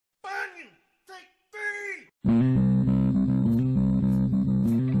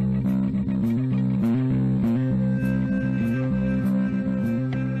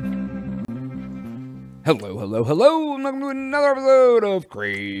Hello, hello, hello, and welcome to another episode of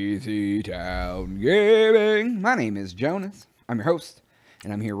Crazy Town Gaming. My name is Jonas. I'm your host,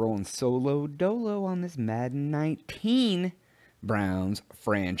 and I'm here rolling solo dolo on this Madden 19 Browns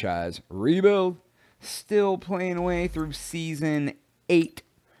franchise rebuild. Still playing away through Season 8.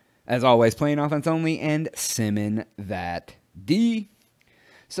 As always, playing offense only and simming that D.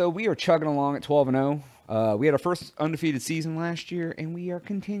 So we are chugging along at 12-0. We had our first undefeated season last year, and we are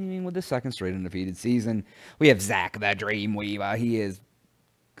continuing with the second straight undefeated season. We have Zach the Dreamweaver. He is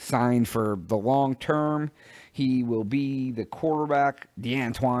signed for the long term. He will be the quarterback.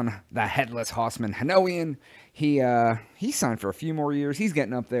 DeAntoine, the headless horseman, Hanoian. He signed for a few more years. He's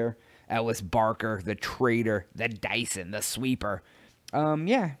getting up there. Ellis Barker, the traitor, the Dyson, the sweeper.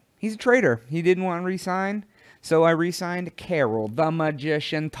 Yeah, he's a traitor. He didn't want to re-sign. So I re-signed Carroll, the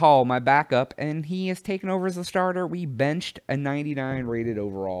magician, Tall, my backup, and he has taken over as the starter. We benched a 99 rated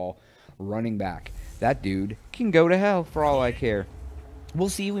overall running back. That dude can go to hell for all I care. We'll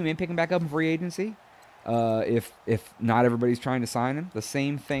see. We may pick him back up in free agency. If not everybody's trying to sign him. The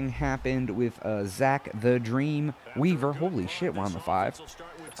same thing happened with Zach the Dream Weaver. Holy shit, we're on the 5.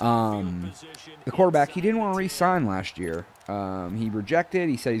 The quarterback, he didn't want to re-sign last year. He rejected.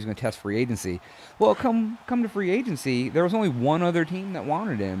 He said he's going to test free agency. Well, come to free agency, there was only one other team that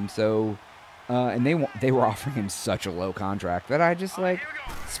wanted him. So, and they were offering him such a low contract that I just like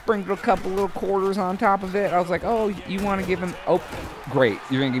sprinkled a couple little quarters on top of it. I was like, oh, you want to give him? Oh, great,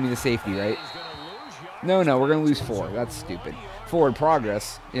 you're going to give me the safety, right? No, we're going to lose 4. That's stupid. Forward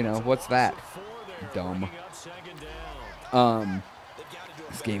progress, you know, what's that? Dumb.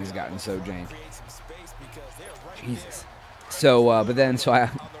 This game has gotten so jank. Jesus. So, so I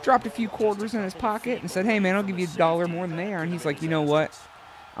dropped a few quarters in his pocket and said, hey, man, I'll give you $1 more than they are. And he's like, you know what?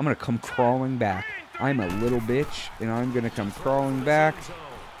 I'm going to come crawling back. I'm a little bitch, and I'm going to come crawling back.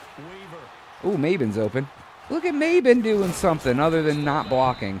 Ooh, Maben's open. Look at Maben doing something other than not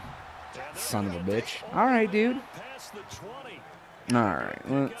blocking. Son of a bitch. All right, dude. All right,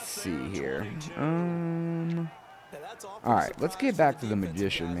 let's see here. All right, let's get back to the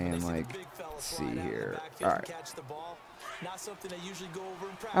magician, man. Like, let's see here. All right.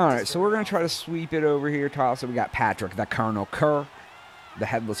 All right, so we're going to try to sweep it over here. So we got Patrick, the Colonel Kerr, the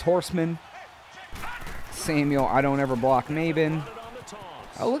Headless Horseman. Samuel, I don't ever block Maben.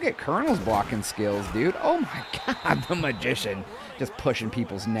 Oh, look at Colonel's blocking skills, dude. Oh, my God, the magician. Just pushing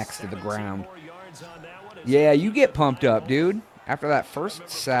people's necks to the ground. Yeah, you get pumped up, dude. After that first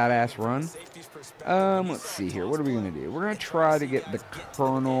sad-ass run. Let's see here. What are we going to do? We're going to try to get the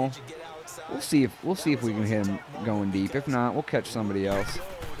Colonel. We'll see if we can hit him going deep. If not, we'll catch somebody else.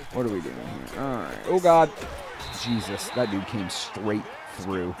 What are we doing here? All right. Oh, God. Jesus, that dude came straight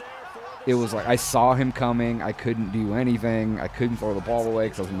through. It was like I saw him coming. I couldn't do anything. I couldn't throw the ball away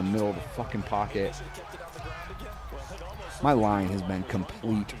because I was in the middle of the fucking pocket. My line has been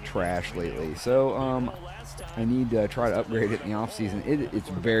complete trash lately. So, I need to try to upgrade it in the offseason. It's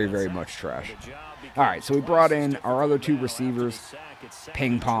very, very much trash. All right, so we brought in our other 2 receivers,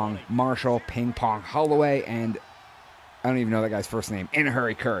 Ping Pong Marshall, Ping Pong Holloway, and I don't even know that guy's first name, In a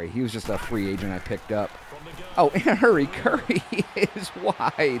Hurry Curry. He was just a free agent I picked up. Oh, In a Hurry Curry is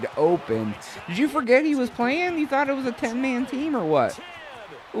wide open. Did you forget he was playing? You thought it was a 10-man team or what?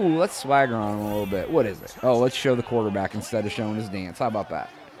 Ooh, let's swagger on him a little bit. What is it? Oh, let's show the quarterback instead of showing his dance. How about that?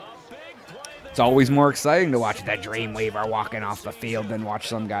 It's always more exciting to watch that Dreamweaver walking off the field than watch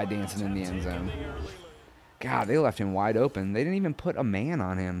some guy dancing in the end zone. God, they left him wide open. They didn't even put a man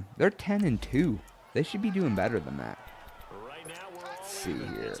on him. They're 10-2. They should be doing better than that. Let's see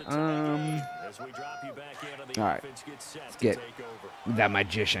here. All right, let's get that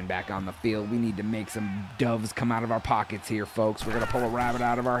magician back on the field. We need to make some doves come out of our pockets here, folks. We're going to pull a rabbit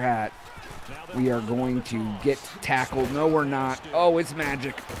out of our hat. We are going to get tackled. No, we're not. Oh, it's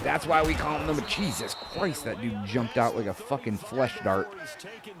magic. That's why we call him the... Jesus Christ, that dude jumped out like a fucking flesh dart.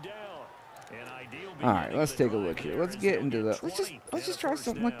 All right, let's take a look here. Let's get into the... Let's just try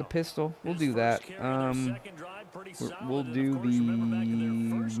something like the pistol. We'll do that. We'll do the...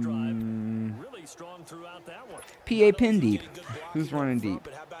 PA pin deep. Who's running deep?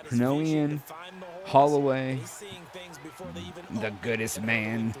 Hanoian, Holloway, the goodest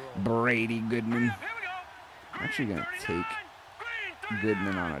man, Brady Goodman. I'm actually going to take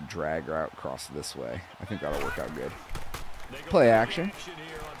Goodman on a drag route across this way. I think that'll work out good. Play action.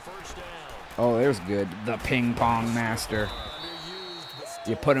 Oh, there's good. The ping pong master.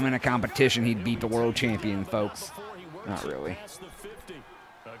 You put him in a competition, he'd beat the world champion, folks. Not really.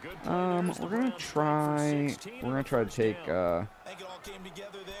 We're gonna try to take, we're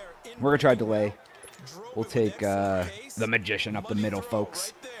gonna try delay. We'll take, the magician up the middle,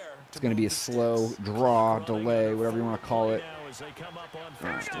 folks. It's going to be a slow draw, delay, whatever you want to call it. All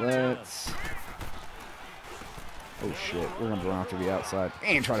right, let's... Oh, shit. We're going to run out to the outside.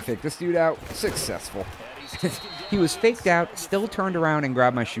 And try to fake this dude out. Successful. He was faked out, still turned around and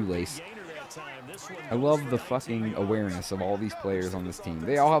grabbed my shoelace. I love the fucking awareness of all these players on this team.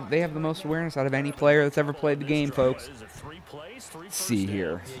 They have the most awareness out of any player that's ever played the game, folks. Let's see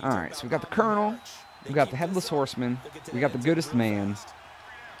here. All right, so we got the Colonel. We got the Headless Horseman. We got the Goodest Man.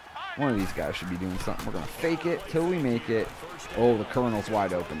 One of these guys should be doing something. We're going to fake it till we make it. Oh, the Colonel's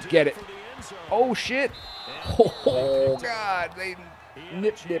wide open. Get it. Oh, shit. Oh, God. They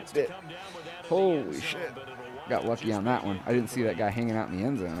nipped it. Holy shit. Got lucky on that one. I didn't see that guy hanging out in the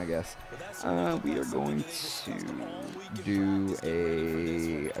end zone, I guess. We are going to do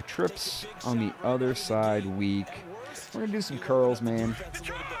a trips on the other side week. We're going to do some curls, man.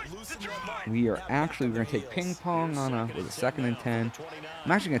 We're going to take ping pong on a 2nd and 10.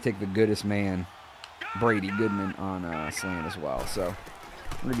 I'm actually going to take the Goodest Man, Brady Goodman, on slant as well. So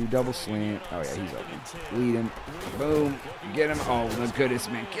we're going to do double slant. Oh, yeah, he's open. Lead him. Boom. Get him. Oh, the Goodest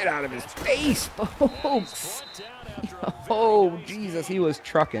Man. Get out of his face, folks. Oh, Jesus. He was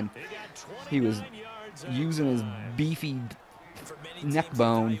trucking. He was using his beefy neck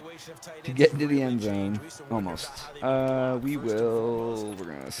bone to get into the end zone. Almost. We're going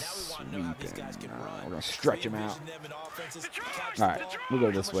to sweep him. We're going to stretch him out. All right. We'll go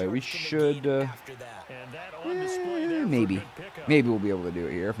this way. We should... maybe. Maybe we'll be able to do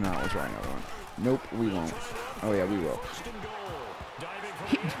it here. If not, we'll try another one. Nope, we won't. Oh, yeah, we will.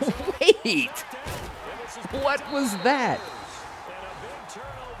 Wait! What was that?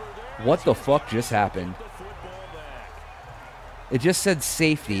 What the fuck just happened? It just said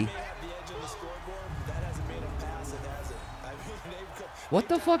safety. What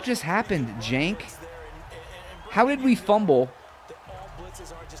the fuck just happened, Jank? How did we fumble?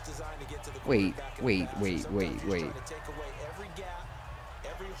 Wait.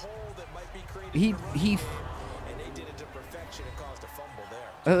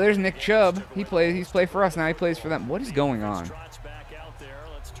 Oh, there's Nick Chubb. He's played for us, now he plays for them. What is going on?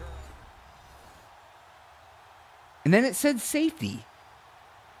 And then it said safety.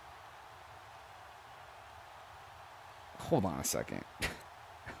 Hold on a second.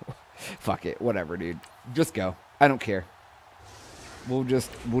 Fuck it. Whatever, dude. Just go. I don't care. We'll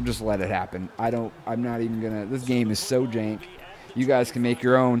just let it happen. I'm not even gonna... This game is so jank. You guys can make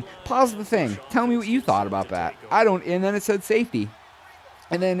your own. Pause the thing. Tell me what you thought about that. And then it said safety.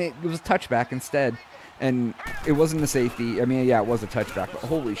 And then it was touchback instead. And it wasn't a safety. I mean, yeah, it was a touchback, but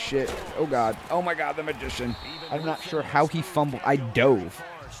holy shit. Oh, God. Oh, my God, the magician. I'm not sure how he fumbled. I dove.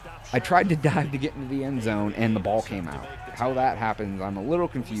 I tried to dive to get into the end zone, and the ball came out. How that happens, I'm a little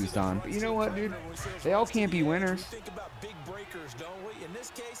confused on. But you know what, dude? They all can't be winners.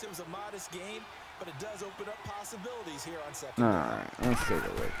 All right, let's take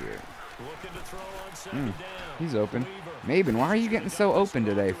a look here. He's open. Maben, why are you getting so open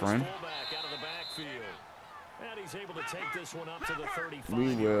today, friend?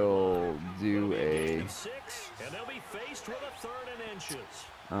 We will do a...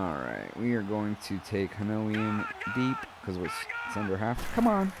 Alright, we are going to take Hanoian deep because it's under half. Come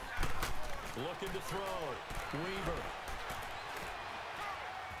on. Looking to throw it. Weaver.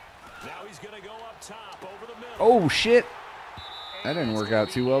 Now he's going to go up top over the middle. Oh, shit. That didn't work out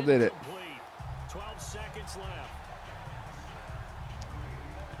too well, did it? 12 seconds left.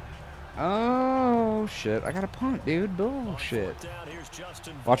 Oh, shit. I got a punt, dude. Bullshit.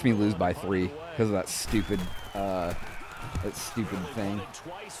 Watch me lose by 3 because of that stupid thing.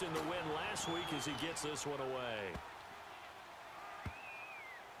 Twice in the win last week as he gets this one away.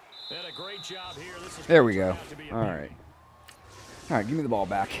 And a great job here. There we go. All right. All right, give me the ball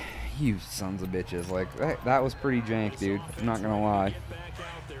back. You sons of bitches. Like, that was pretty jank, dude. I'm not going to lie.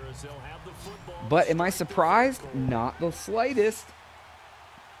 But am I surprised? Not the slightest.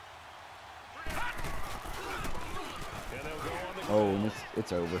 Oh, and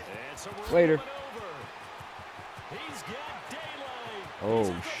it's over. Later.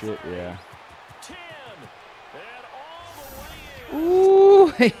 Oh, shit, yeah. Ooh,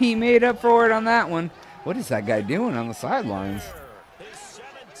 he made up for it on that one. What is that guy doing on the sidelines?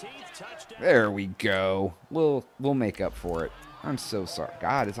 There we go. We'll make up for it. I'm so sorry.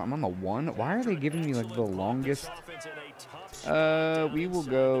 God, I'm on the 1. Why are they giving me, like, the longest? We will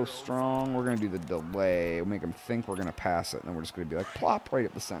go strong. We're going to do the delay. We'll make them think we're going to pass it, and then we're just going to be like, plop, right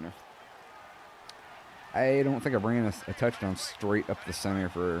up the center. I don't think I ran a touchdown straight up the center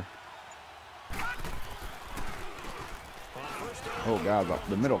for... Oh, God,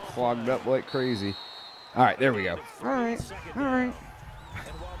 the middle clogged up like crazy. All right, there we go. All right.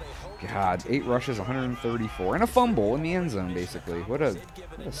 God, 8 rushes, 134, and a fumble in the end zone, basically. What a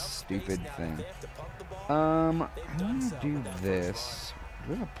stupid thing. I'm gonna do this.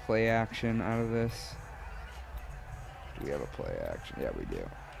 Do we have a play action out of this? Do we have a play action? Yeah, we do.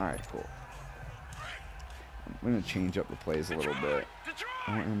 All right, cool. I'm gonna change up the plays a little bit.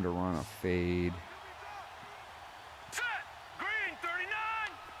 I want him to run a fade.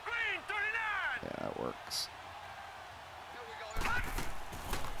 Yeah, that works.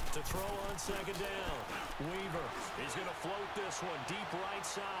 To throw on second down. Weaver is going to float this one deep right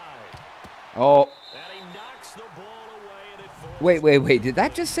side. Oh. And he knocks the ball away and it falls. Wait. Did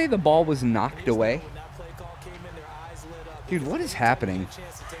that just say the ball was knocked away? Dude, what is happening?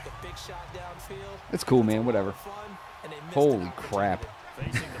 That's cool, man. Whatever. Holy crap.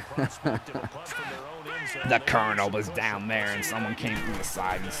 The Colonel was down there and someone came from the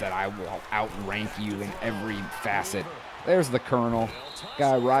side and said, I will outrank you in every facet. There's the Colonel.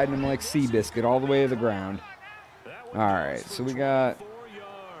 Guy riding him like Seabiscuit all the way to the ground. Alright, so we got...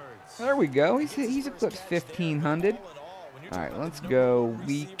 There we go. He's eclipsed 1,500. Alright, let's go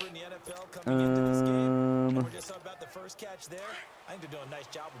week.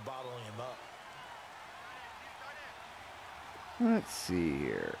 Let's see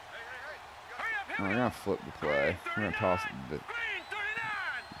here. Oh, we're going to flip the play. We're going to toss the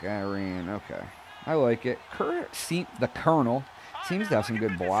guy ran. Okay. I like it. The Colonel seems to have some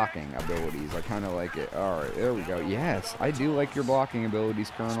good blocking abilities. I kind of like it. All right, there we go. Yes, I do like your blocking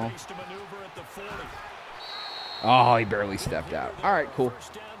abilities, Colonel. Oh, he barely stepped out. All right, cool.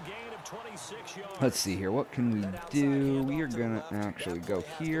 Let's see here. What can we do? We are going to actually go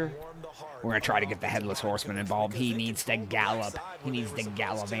here. We're going to try to get the Headless Horseman involved. He needs to gallop. He needs to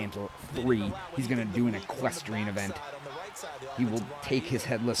gallivant 3. He's going to do an equestrian event. He will take his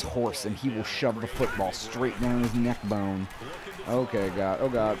headless horse and he will shove the football straight down his neck bone. Okay, God. Oh,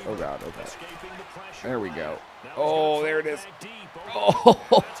 God. Oh, God. Okay. There we go. Oh, there it is.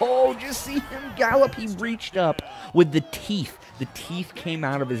 Oh, just see him gallop. He reached up with the teeth. The teeth came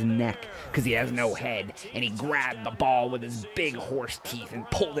out of his neck because he has no head. And he grabbed the ball with his big horse teeth and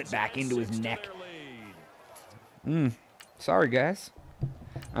pulled it back into his neck. Sorry, guys.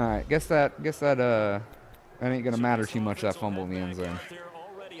 All right, guess that ain't gonna matter too much, that fumble in the end zone.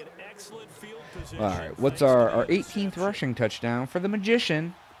 All right, what's our 18th rushing touchdown for the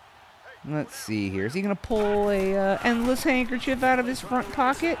Magician? Let's see here. Is he gonna pull a endless handkerchief out of his front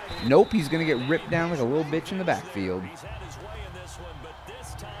pocket? Nope, he's gonna get ripped down like a little bitch in the backfield.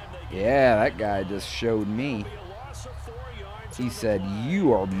 Yeah, that guy just showed me. He said,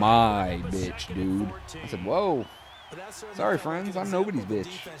 "You are my bitch, dude." I said, "Whoa. Sorry, friends. I'm nobody's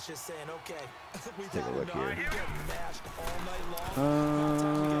bitch." Let's take a look here.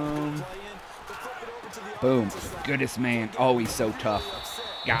 Boom. Goodest man. Oh, he's so tough.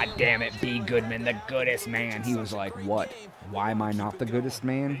 God damn it, B. Goodman, the goodest man. He was like, what? Why am I not the goodest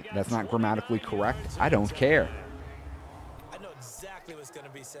man? That's not grammatically correct. I don't care. I know exactly what's going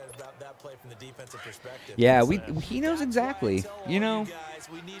to be said about that play from the defensive perspective. Yeah, he knows exactly. You know,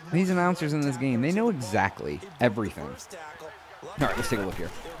 these announcers in this game, they know exactly everything. All right, let's take a look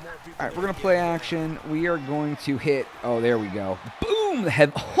here. All right, we're going to play action. We are going to hit. Oh, there we go. Boom! The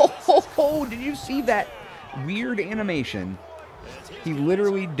head. Oh, did you see that weird animation? He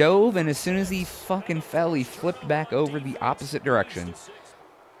literally dove, and as soon as he fucking fell, he flipped back over the opposite direction.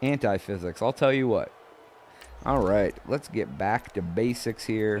 Anti-physics, I'll tell you what. All right, let's get back to basics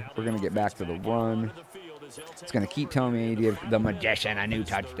here. We're going to get back to the run. It's going to keep telling me to give the Magician a new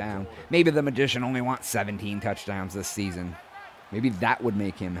touchdown. Maybe the Magician only wants 17 touchdowns this season. Maybe that would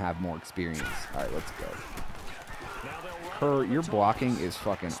make him have more experience. All right, let's go. Your blocking is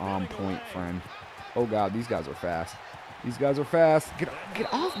fucking on point, friend. Oh, God, these guys are fast. These guys are fast.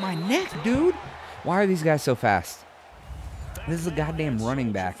 Get off my neck, dude. Why are these guys so fast? This is a goddamn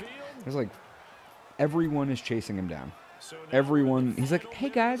running back. There's like, everyone is chasing him down. Everyone. He's like, hey,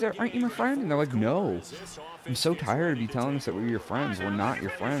 guys, aren't you my friend? And they're like, no. I'm so tired of you telling us that we're your friends. We're not your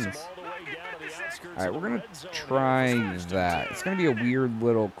friends. All right, we're going to try that. It's going to be a weird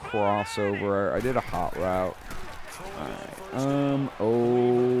little crossover. I did a hot route. All right.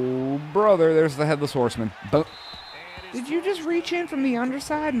 Oh, brother, there's the Headless Horseman. Boom. Did you just reach in from the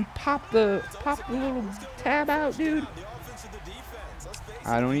underside and pop the little tab out, dude?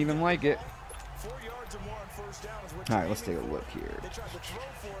 I don't even like it. All right, let's take a look here.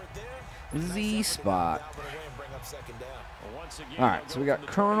 Z spot. All right, so we got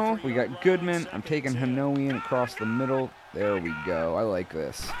Colonel, we got Goodman. I'm taking Hanoian across the middle. There we go. I like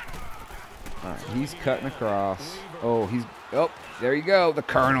this. All right, he's cutting across. Oh, there you go. The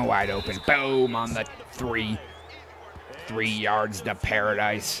Colonel wide open. Boom on the 3 yards to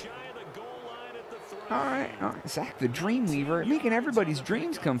paradise. All right. Zach the Dreamweaver, making everybody's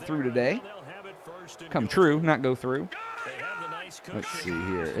dreams come through today. Come true, not go through. Let's see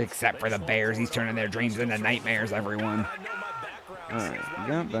here. Except for the Bears, he's turning their dreams into nightmares, everyone. All right, we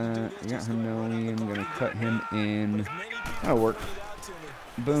got that. We got Hanoian. I'm going to cut him in. That'll work.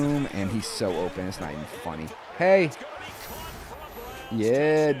 Boom, and he's so open, it's not even funny. Hey.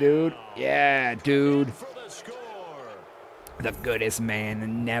 Yeah, dude. Yeah, dude. The goodest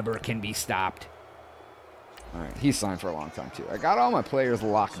man never can be stopped. All right, he's signed for a long time, too. I got all my players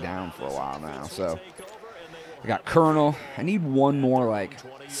locked down for a while now, so. I got Colonel. I need one more, like,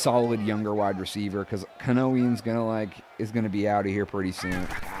 solid younger wide receiver, because Hanoian's is gonna be out of here pretty soon.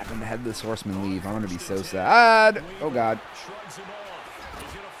 God, I'm gonna have this horseman leave. I'm gonna be so sad. Oh, God.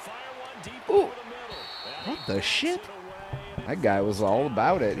 Ooh. What the shit? That guy was all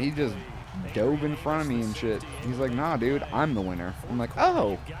about it. He just dove in front of me and shit. He's like, nah, dude, I'm the winner. I'm like,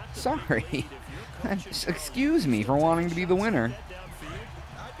 oh, sorry. Excuse me for wanting to be the winner.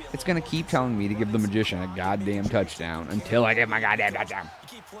 It's going to keep telling me to give the magician a goddamn touchdown until I get my goddamn touchdown.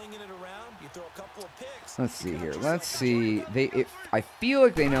 Let's see here. Let's see. I feel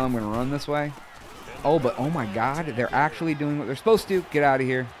like they know I'm going to run this way. Oh, but oh my God, they're actually doing what they're supposed to. Get out of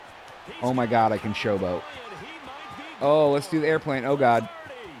here. Oh my God, I can showboat. Oh, let's do the airplane. Oh God.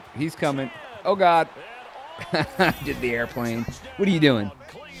 He's coming. Oh God. Did the airplane. What are you doing?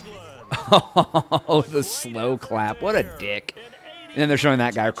 Oh, the slow clap. What a dick. And then they're showing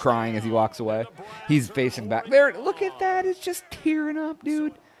that guy crying as he walks away. He's facing back. There, look at that. It's just tearing up,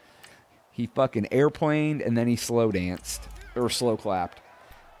 dude. He fucking airplaned and then he slow danced. Or slow clapped.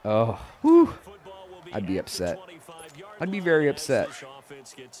 Oh, whew. I'd be upset. I'd be very upset.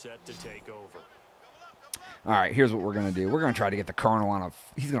 All right, here's what we're going to do. We're going to try to get the Colonel on a...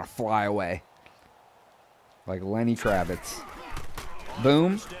 He's going to fly away. Like Lenny Kravitz.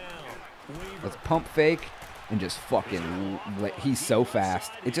 Boom. Let's pump fake. And just fucking, he's so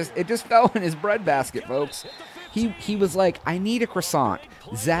fast. It just fell in his breadbasket, folks. He was like, I need a croissant.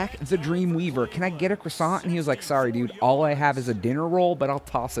 Zach the Dreamweaver, can I get a croissant? And he was like, sorry, dude, all I have is a dinner roll, but I'll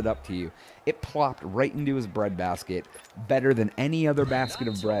toss it up to you. It plopped right into his breadbasket, better than any other basket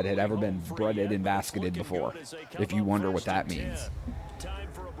of bread had ever been breaded and basketed before, if you wonder what that means.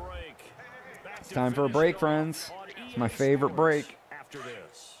 It's time for a break, friends. It's my favorite break.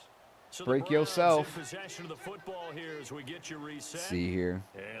 Break yourself. See here.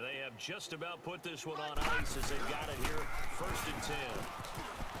 Yeah, they have just about put this one on ice as they've got it here. 1st and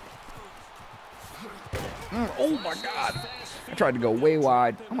 10. Oh my God. I tried to go way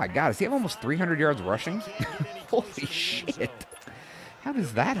wide. Oh my God. Does he have almost 300 yards rushing? Holy shit. How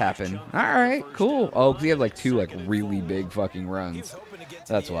does that happen? All right, cool. Oh, because he had like 2 like really big fucking runs.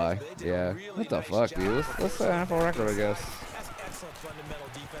 That's why. Yeah. What the fuck, dude? Let's set an NFL record, I guess.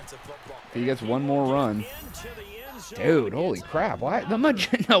 He gets one more run. Dude, holy crap. Why?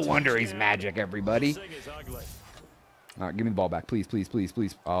 No wonder he's magic, everybody. All right, give me the ball back. Please, please, please,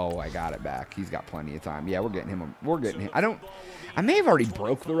 please. Oh, I got it back. He's got plenty of time. Yeah, we're getting him. We're getting him. I may have already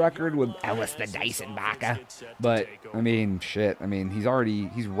broke the record with Ellis the Dyson Baca. But, I mean, shit. I mean,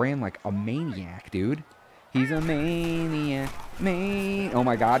 he's ran like a maniac, dude. He's a maniac. Oh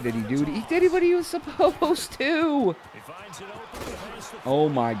my God, did he do it? He did what he was supposed to. Oh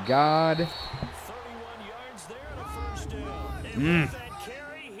my God.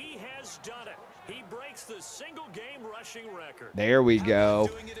 There we go.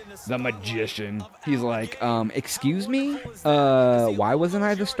 The magician. He's like, excuse me? Why wasn't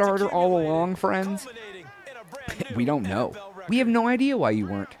I the starter all along, friends? We don't know. We have no idea why you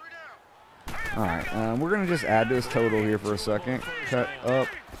weren't. Alright, we're going to just add to this total here for a second. Cut up.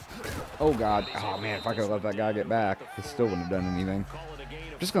 Oh, God. Oh, man, if I could have let that guy get back, it still wouldn't have done anything.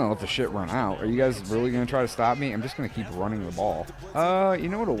 I'm just going to let the shit run out. Are you guys really going to try to stop me? I'm just going to keep running the ball. You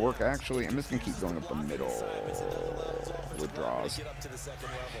know what'll work, actually? I'm just going to keep going up the middle with draws.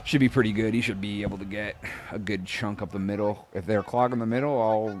 Should be pretty good. He should be able to get a good chunk up the middle. If they're clogging the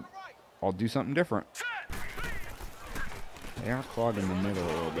middle, I'll do something different. They are clogging the middle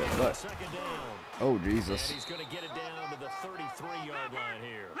a little bit, but... Oh, Jesus.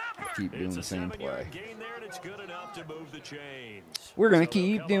 Keep doing the same play. We're going to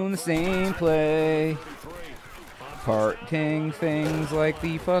keep doing the same play. Parting things like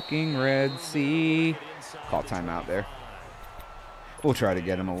the fucking Red Sea. Call timeout there. We'll try to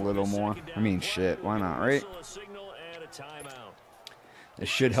get him a little more. I mean, shit. Why not, right? This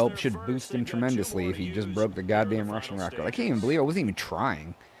should help, should boost him tremendously if he just broke the goddamn rushing record. I can't even believe I wasn't even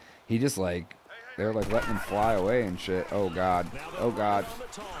trying. He just, like... They're like letting him fly away and shit. Oh God. Oh God.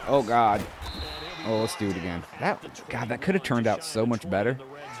 Oh God. Oh, let's do it again. God, that could have turned out so much better.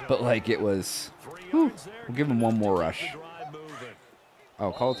 But like it was Whew. We'll give him one more rush.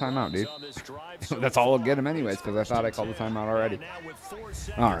 Oh, call a timeout, dude. That's all I'll get him anyways, because I thought I called the timeout already.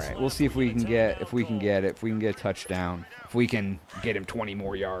 All right, we'll see if we can get if we can get a touchdown, if we can get him 20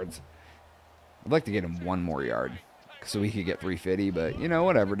 more yards. I'd like to get him 1 more yard, so we could get 350. But you know,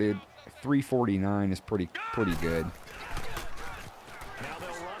 whatever, dude. 349 is pretty good.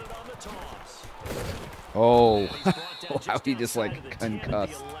 Oh, wow, he just like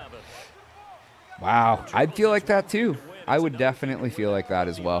concussed. Wow, I'd feel like that too. I would definitely feel like that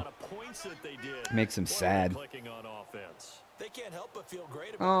as well. Makes him sad.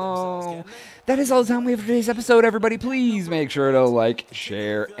 Oh, that is all the time we have for today's episode, everybody. Please make sure to like,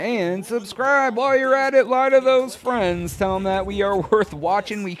 share, and subscribe. While you're at it, lie to those friends. Tell them that we are worth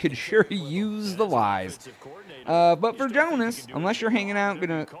watching. We could sure use the lies. But for Jonas, unless you're hanging out,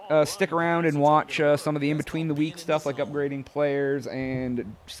 going to stick around and watch some of the in-between-the-week stuff like upgrading players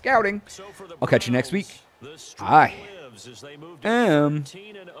and scouting, I'll catch you next week. I am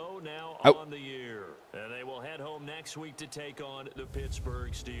out. And they will head home next week to take on the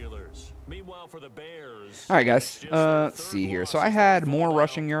Pittsburgh Steelers. Meanwhile, for the Bears. All right, guys. Let's see here. So I had more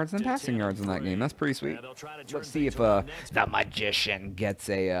rushing yards than passing yards in that game. That's pretty sweet. Let's see if the magician gets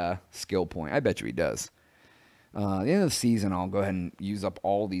a skill point. I bet you he does. At the end of the season, I'll go ahead and use up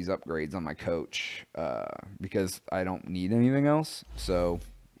all these upgrades on my coach because I don't need anything else. So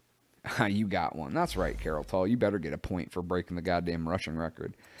you got one. That's right, Carol Tall. You better get a point for breaking the goddamn rushing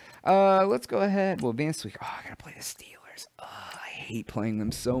record. Let's go ahead. We'll advance week. Oh, I gotta play the Steelers. Oh, I hate playing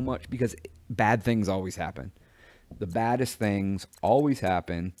them so much because bad things always happen. The baddest things always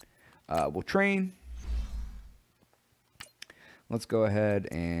happen. We'll train. Let's go ahead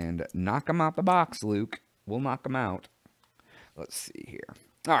and knock them out the box, Luke. We'll knock them out. Let's see here.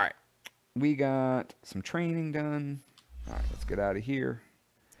 All right. We got some training done. All right, let's get out of here.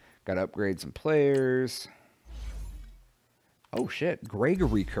 Got to upgrade some players. Oh, shit.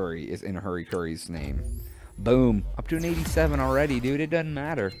 Gregory Curry is in Hurry Curry's name. Boom. Up to an 87 already, dude. It doesn't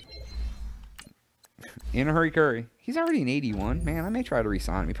matter. In a Hurry Curry. He's already an 81. Man, I may try to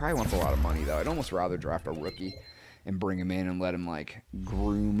re-sign him. He probably wants a lot of money, though. I'd almost rather draft a rookie and bring him in and let him, like,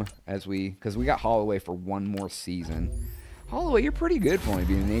 groom as we... Because we got Holloway for 1 more season. Holloway, you're pretty good for only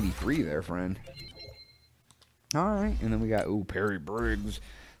being an 83 there, friend. All right. And then we got, ooh, Perry Briggs.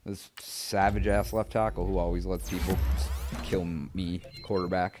 This savage-ass left tackle who always lets people kill me,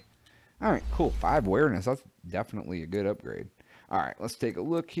 quarterback. All right, cool. 5 awareness. That's definitely a good upgrade. All right, let's take a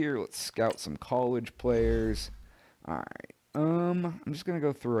look here. Let's scout some college players. All right. I'm just going to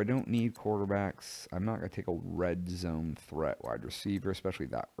go through. I don't need quarterbacks. I'm not going to take a red zone threat wide receiver, especially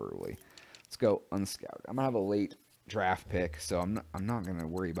that early. Let's go unscouted. I'm going to have a late draft pick, so I'm not going to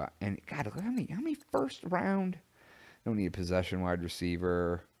worry about any. God, look how many first round. Don't need a possession wide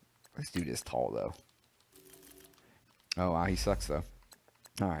receiver. This dude is tall, though. Oh, wow, he sucks, though.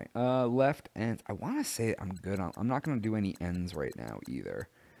 All right, left ends. I want to say I'm good on. I'm not going to do any ends right now, either.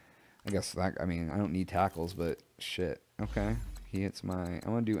 I guess, that, I mean, I don't need tackles, but shit. Okay, he hits my. I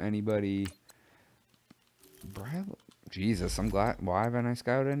want to do anybody. Jesus, I'm glad. Why haven't I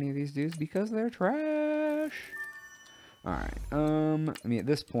scouted any of these dudes? Because they're trash. All right. I mean, at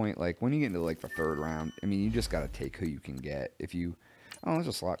this point, like, when you get into, like, the 3rd round, I mean, you just got to take who you can get. If you... Oh, there's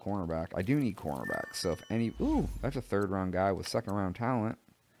a slot cornerback. I do need cornerbacks. So if any... Ooh, that's a 3rd round guy with 2nd round talent.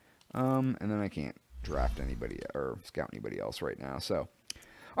 And then I can't draft anybody or scout anybody else right now. So,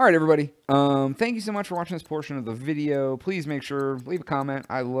 all right, everybody. Thank you so much for watching this portion of the video. Please make sure, leave a comment.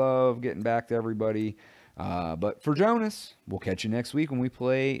 I love getting back to everybody. But for Jonas, we'll catch you next week when we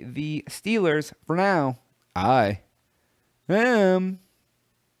play the Steelers. For now, I am